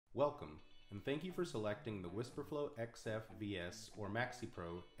Welcome, and thank you for selecting the WhisperFloXF VS or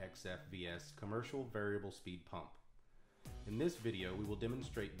MaxiPro-XF VS Commercial Variable Speed Pump. In this video, we will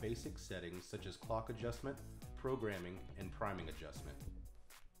demonstrate basic settings such as clock adjustment, programming, and priming adjustment.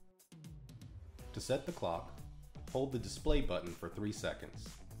 To set the clock, hold the display button for 3 seconds.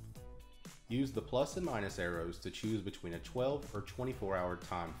 Use the plus and minus arrows to choose between a 12 or 24-hour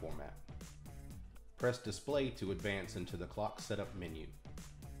time format. Press display to advance into the clock setup menu.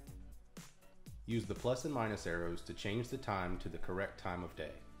 Use the plus and minus arrows to change the time to the correct time of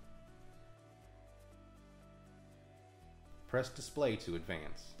day. Press display to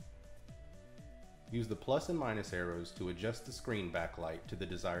advance. Use the plus and minus arrows to adjust the screen backlight to the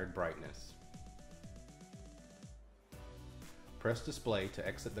desired brightness. Press display to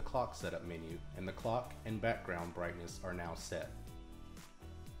exit the clock setup menu, and the clock and background brightness are now set.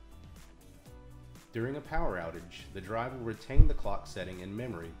 During a power outage, the drive will retain the clock setting in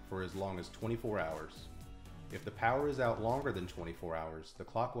memory for as long as 24 hours. If the power is out longer than 24 hours, the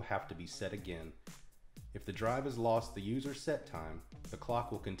clock will have to be set again. If the drive has lost the user's set time, the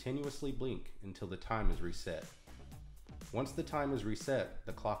clock will continuously blink until the time is reset. Once the time is reset,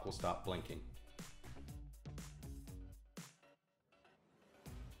 the clock will stop blinking.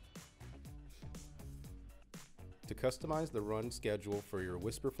 To customize the run schedule for your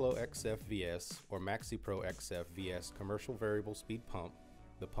WhisperFloXF VS or MaxiPro-XF VS Commercial Variable Speed Pump,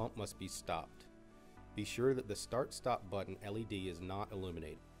 the pump must be stopped. Be sure that the Start-Stop button LED is not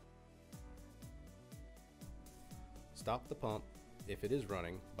illuminated. Stop the pump, if it is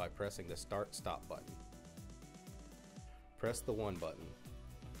running, by pressing the Start-Stop button. Press the 1 button.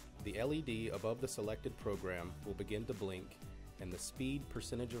 The LED above the selected program will begin to blink, and the speed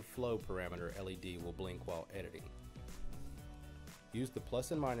percentage of flow parameter LED will blink while editing. Use the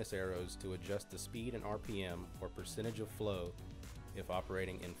plus and minus arrows to adjust the speed and RPM or percentage of flow if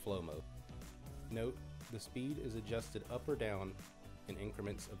operating in flow mode. Note, the speed is adjusted up or down in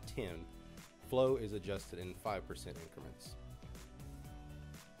increments of 10. Flow is adjusted in 5% increments.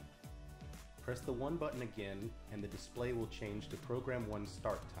 Press the 1 button again and the display will change to Program 1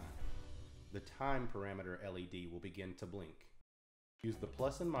 start time. The time parameter LED will begin to blink. Use the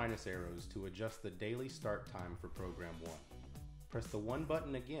plus and minus arrows to adjust the daily start time for Program 1. Press the 1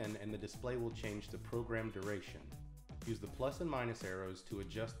 button again and the display will change to Program Duration. Use the plus and minus arrows to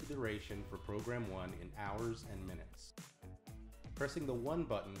adjust the duration for Program 1 in hours and minutes. Pressing the 1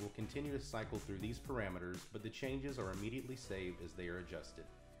 button will continue to cycle through these parameters, but the changes are immediately saved as they are adjusted.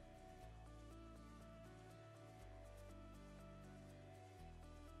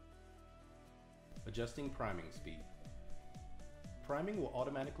 Adjusting priming speed. Priming will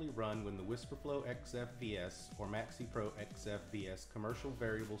automatically run when the WhisperFloXF VS or MaxiPro-XF VS Commercial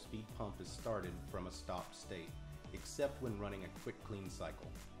Variable Speed Pump is started from a stopped state, except when running a quick clean cycle.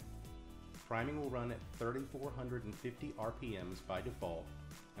 Priming will run at 3,450 RPMs by default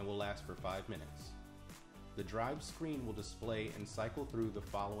and will last for 5 minutes. The drive screen will display and cycle through the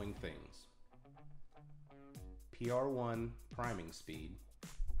following things: PR1 priming speed,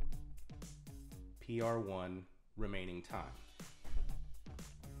 PR1 remaining time.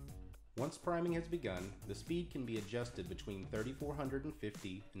 Once priming has begun, the speed can be adjusted between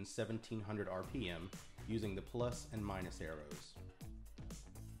 3,450 and 1,700 RPM using the plus and minus arrows.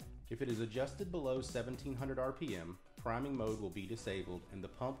 If it is adjusted below 1,700 RPM, priming mode will be disabled and the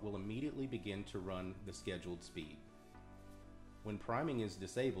pump will immediately begin to run the scheduled speed. When priming is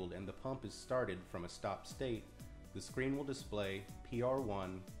disabled and the pump is started from a stopped state, the screen will display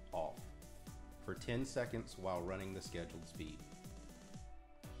PR1 off for 10 seconds while running the scheduled speed.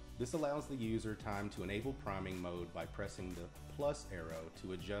 This allows the user time to enable priming mode by pressing the plus arrow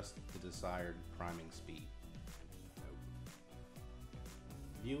to adjust the desired priming speed.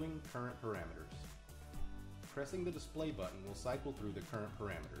 Viewing current parameters. Pressing the display button will cycle through the current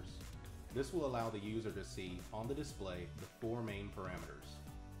parameters. This will allow the user to see on the display the 4 main parameters: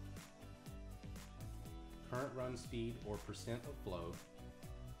 current run speed or percent of flow,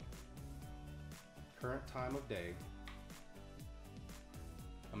 current time of day,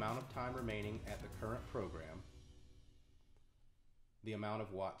 amount of time remaining at the current program, the amount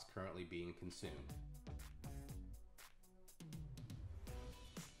of watts currently being consumed.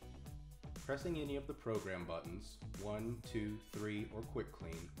 Pressing any of the program buttons, 1, 2, 3, or Quick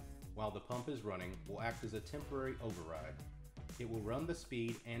Clean, while the pump is running will act as a temporary override. It will run the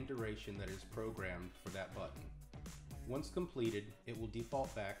speed and duration that is programmed for that button. Once completed, it will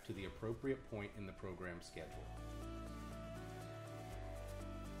default back to the appropriate point in the program schedule.